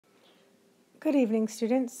Good evening,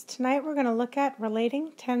 students. Tonight we're going to look at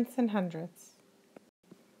relating tenths and hundredths.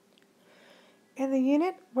 In the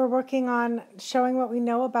unit, we're working on showing what we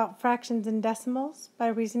know about fractions and decimals by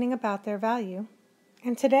reasoning about their value.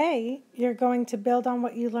 And today, you're going to build on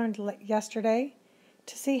what you learned yesterday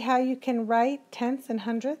to see how you can write tenths and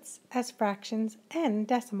hundredths as fractions and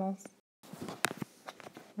decimals.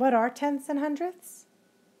 What are tenths and hundredths?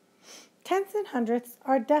 Tenths and hundredths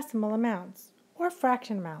are decimal amounts, or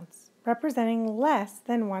fraction amounts, representing less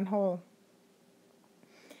than one whole.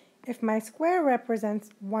 If my square represents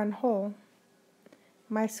one whole,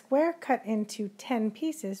 my square cut into 10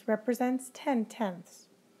 pieces represents 10 tenths.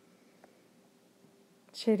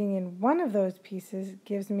 Shading in one of those pieces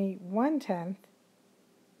gives me 1/10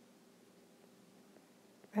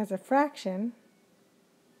 as a fraction,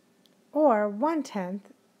 or 1/10,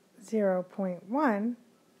 0.1,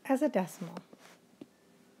 as a decimal.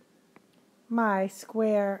 My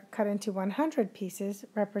square cut into 100 pieces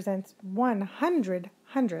represents 100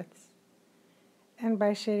 hundredths. And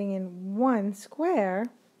by shading in one square,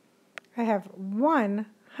 I have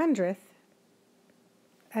 1/100th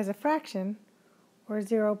as a fraction, or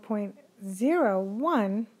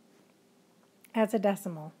 0.01 as a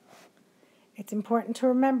decimal. It's important to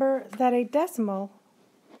remember that a decimal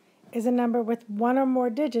is a number with one or more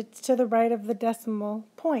digits to the right of the decimal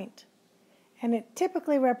point, and it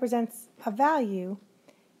typically represents a value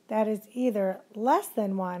that is either less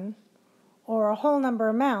than 1 or a whole number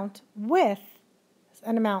amount with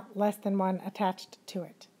an amount less than 1 attached to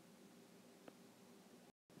it.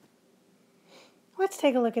 Let's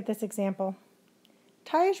take a look at this example.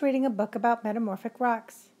 Ty is reading a book about metamorphic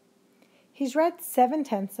rocks. He's read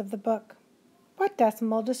 7/10 of the book. What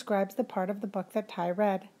decimal describes the part of the book that Ty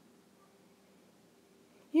read?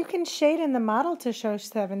 You can shade in the model to show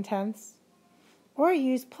 7/10, or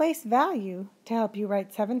use place value to help you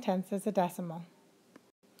write 7/10 as a decimal.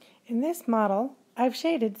 In this model, I've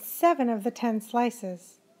shaded 7 of the 10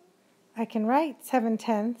 slices. I can write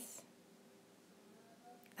 7/10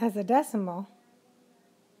 as a decimal,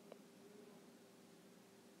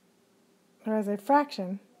 or as a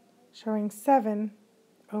fraction, showing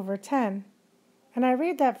 7/10, and I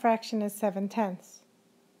read that fraction as 7/10.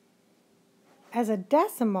 As a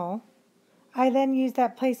decimal, I then use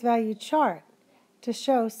that place value chart to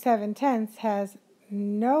show 7/10 has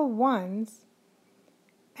no ones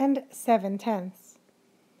and 7/10.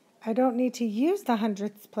 I don't need to use the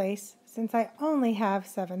hundredths place since I only have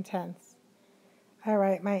 7/10. I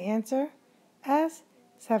write my answer as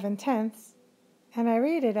 7/10 and I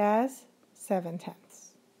read it as 7/10.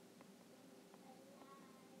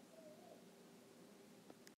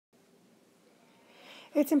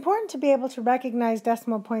 It's important to be able to recognize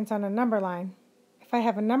decimal points on a number line. If I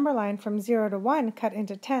have a number line from 0 to 1 cut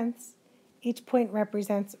into tenths, each point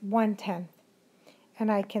represents 1/10. And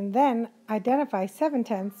I can then identify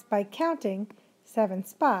 7/10 by counting 7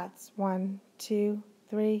 spots, 1, 2,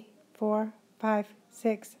 3, 4, 5,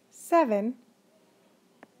 6, 7,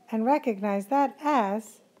 and recognize that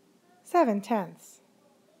as 7/10.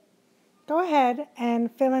 Go ahead and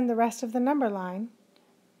fill in the rest of the number line.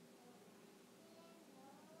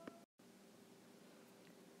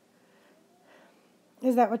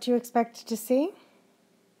 Is that what you expected to see?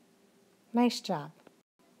 Nice job.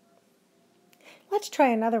 Let's try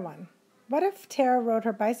another one. What if Tara rode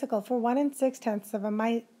her bicycle for 1 6/10 of a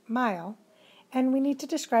mile, and we need to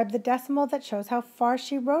describe the decimal that shows how far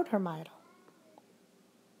she rode her mile?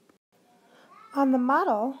 On the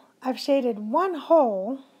model, I've shaded 1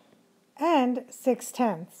 whole and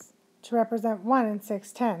 6/10 to represent 1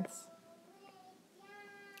 6/10.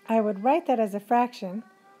 I would write that as a fraction,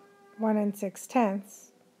 1 6/10,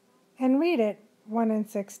 and read it 1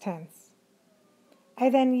 6/10. I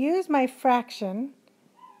then use my fraction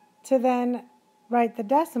to then write the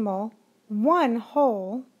decimal, 1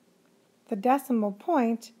 whole, the decimal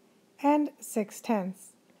point, and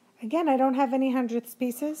 6/10. Again, I don't have any hundredths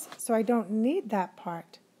pieces, so I don't need that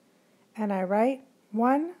part. And I write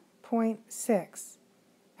 1.6.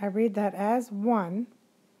 I read that as 1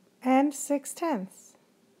 and 6/10.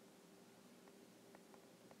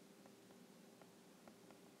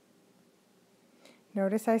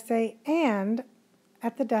 Notice I say and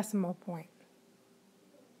at the decimal point.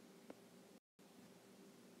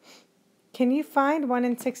 Can you find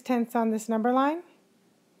 1 6/10 on this number line?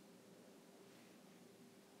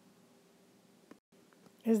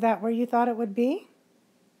 Is that where you thought it would be?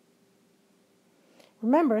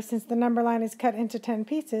 Remember, since the number line is cut into 10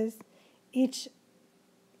 pieces, each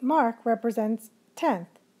mark represents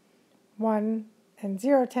 10th. 1 and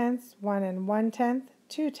 0/10, 1 and 1/10,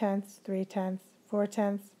 2/10, 3/10,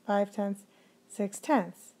 4/10, 5/10,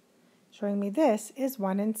 6/10. showing me this is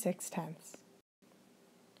 1 6/10.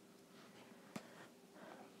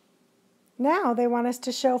 Now they want us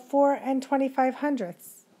to show 4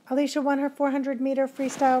 25/100ths. Alicia won her 400-meter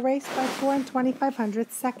freestyle race by 4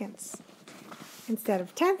 25/100 seconds. Instead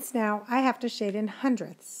of tenths now, I have to shade in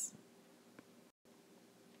hundredths.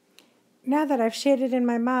 Now that I've shaded in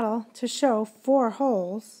my model to show 4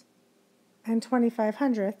 wholes and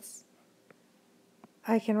 25/100ths,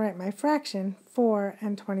 I can write my fraction 4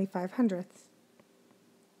 25/100ths.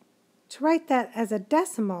 To write that as a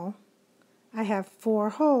decimal, I have 4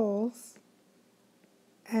 wholes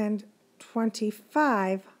and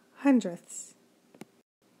 25/100ths.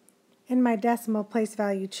 In my decimal place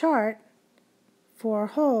value chart, 4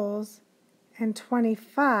 wholes and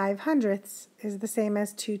 25/100ths is the same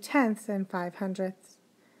as 2 tenths and 5/100ths.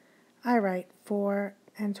 I write 4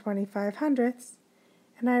 25/100ths,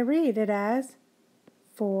 and I read it as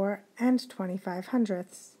 4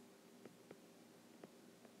 25/100ths.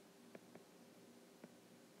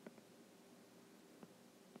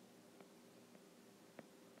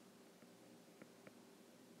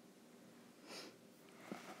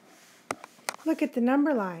 Look at the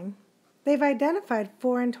number line. They've identified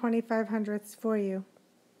 4 25/100ths for you.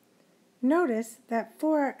 Notice that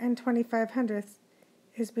 4 25/100ths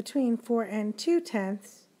is between 4 2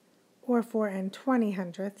 tenths, or 4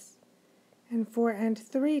 20/100ths, and 4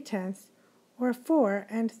 3 tenths, or 4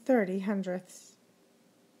 30/100ths.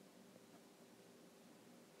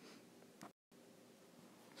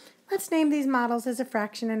 Let's name these models as a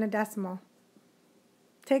fraction and a decimal.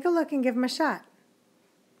 Take a look and give them a shot.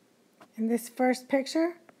 In this first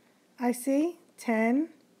picture, I see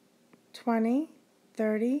 10, 20,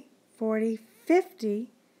 30, 40,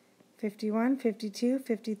 50, 51, 52,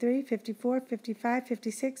 53, 54, 55,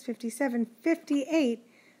 56, 57, 58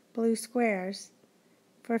 blue squares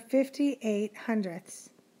for 58 hundredths.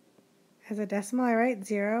 As a decimal, I write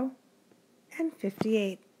 0 and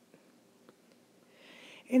 58.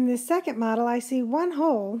 In this second model, I see 1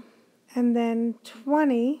 whole and then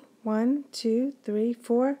 20, 1, 2, 3,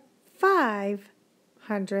 4, 5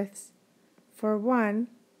 hundredths for 1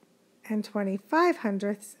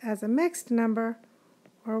 25/100ths as a mixed number,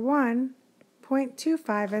 or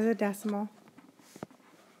 1.25 as a decimal.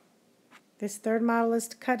 This third model is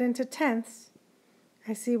cut into tenths.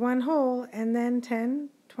 I see 1 whole and then 10,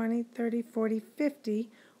 20, 30, 40,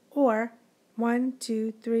 50, or 1,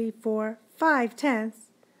 2, 3, 4, 5 tenths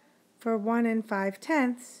for 1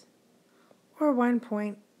 5/10ths, or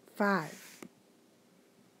 1.5.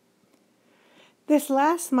 This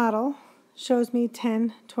last model shows me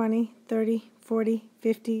 10, 20, 30, 40,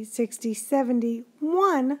 50, 60,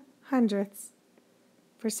 71 hundredths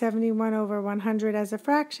for 71/100 as a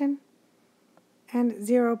fraction, and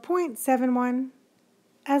 0.71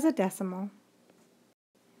 as a decimal.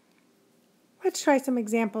 Let's try some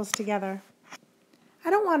examples together. I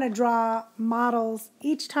don't want to draw models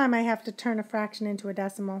each time I have to turn a fraction into a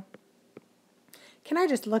decimal. Can I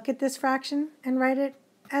just look at this fraction and write it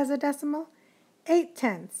as a decimal? 8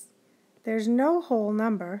 tenths. There's no whole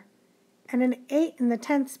number, and an 8 in the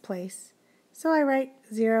tenths place, so I write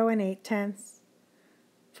 0 and 8 tenths.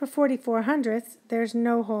 For 44 hundredths, there's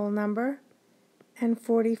no whole number, and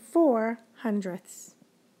 44 hundredths.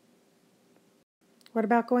 What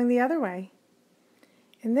about going the other way?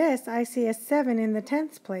 In this, I see a 7 in the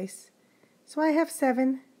tenths place, so I have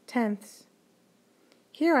 7 tenths.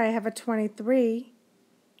 Here I have a 23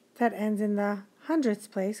 that ends in the hundredths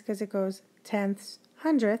place because it goes tenths,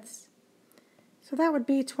 hundredths. So that would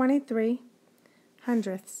be 23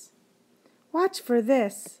 hundredths. Watch for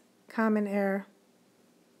this common error.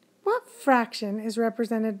 What fraction is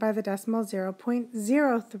represented by the decimal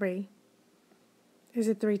 0.03? Is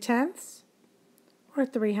it 3 tenths or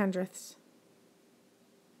 3 hundredths?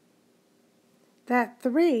 That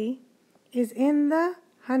 3 is in the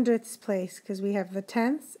hundredths place because we have the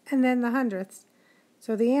tenths and then the hundredths.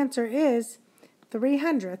 So the answer is 3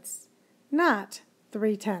 hundredths, not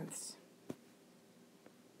 3 tenths.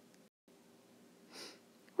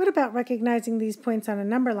 What about recognizing these points on a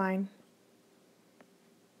number line?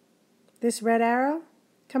 This red arrow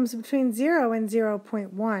comes between 0 and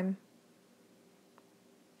 0.1.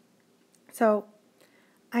 So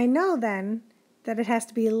I know then that it has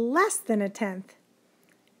to be less than a tenth.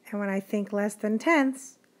 And when I think less than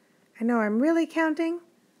tenths, I know I'm really counting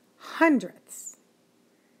hundredths.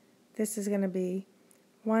 This is going to be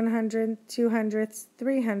 100, 2 hundredths,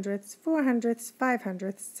 3 hundredths, 4 hundredths, 5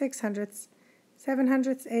 hundredths, 6 hundredths, 7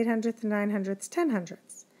 hundredths, 8 hundredths, 9 hundredths, 10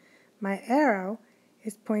 hundredths. My arrow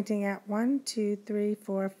is pointing at 1, 2, 3,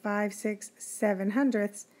 4, 5, 6, 7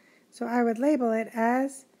 hundredths, so I would label it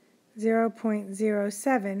as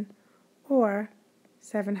 0.07 or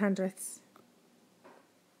 7/100ths.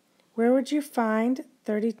 Where would you find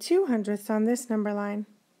 32/100ths on this number line?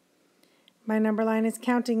 My number line is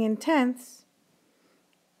counting in tenths,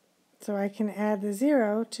 so I can add the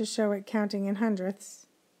 0 to show it counting in hundredths.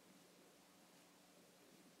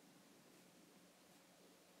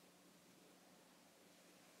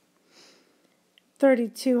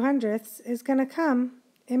 "32/100ths is going to come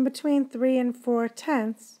in between 3 and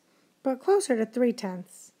 4/10ths, but closer to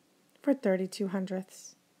 3/10ths for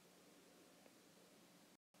 32/100ths.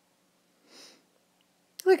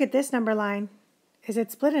 Look at this number line. Is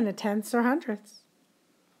it split into tenths or hundredths?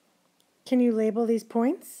 Can you label these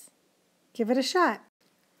points? Give it a shot.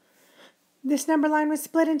 This number line was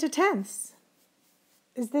split into tenths.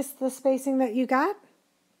 Is this the spacing that you got?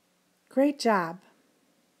 Great job.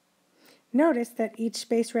 Notice that each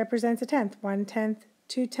space represents a tenth, 1/10,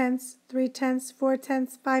 2/10, 3/10,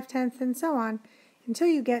 4/10, 5/10, and so on, until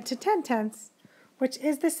you get to 10/10, which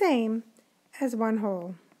is the same as 1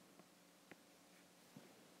 whole.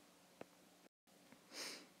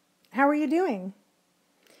 How are you doing?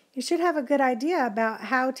 You should have a good idea about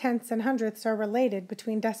how tenths and hundredths are related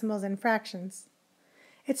between decimals and fractions.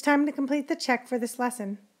 It's time to complete the check for this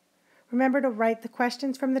lesson. Remember to write the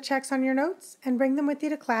questions from the checks on your notes and bring them with you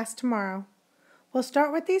to class tomorrow. We'll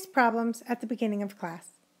start with these problems at the beginning of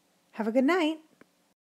class. Have a good night.